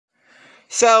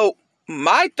So,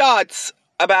 my thoughts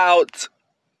about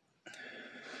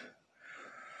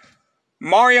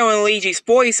Mario and Luigi's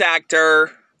voice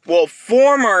actor, well,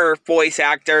 former voice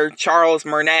actor, Charles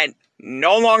Martinet,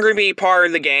 no longer be part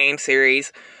of the game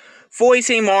series,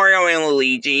 voicing Mario and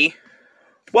Luigi.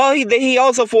 Well, he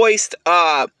also voiced,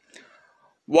 Wario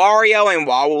and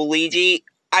Waluigi.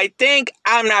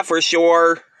 I'm not for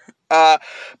sure,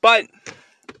 but,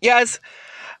 yes,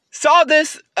 saw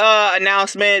this,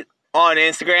 announcement on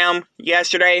Instagram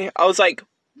yesterday. I was like,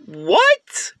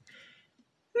 what?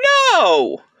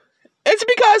 No! It's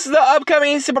because of the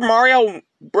upcoming Super Mario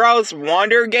Bros.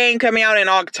 Wonder game coming out in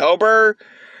October.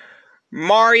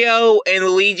 Mario and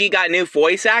Luigi got new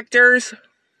voice actors.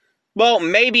 Well,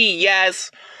 maybe yes,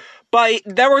 but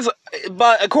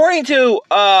according to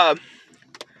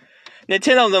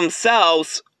Nintendo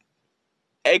themselves,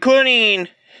 including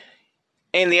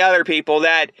and the other people,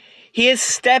 that he is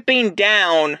stepping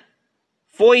down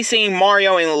voicing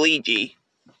Mario and Luigi.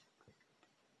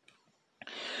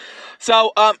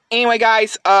 So, anyway,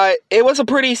 guys, it was a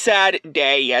pretty sad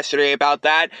day yesterday about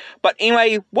that. But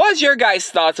anyway, what's your guys'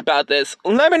 thoughts about this?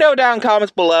 Let me know down in the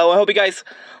comments below. I hope you guys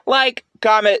like,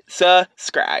 comment,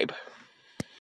 subscribe.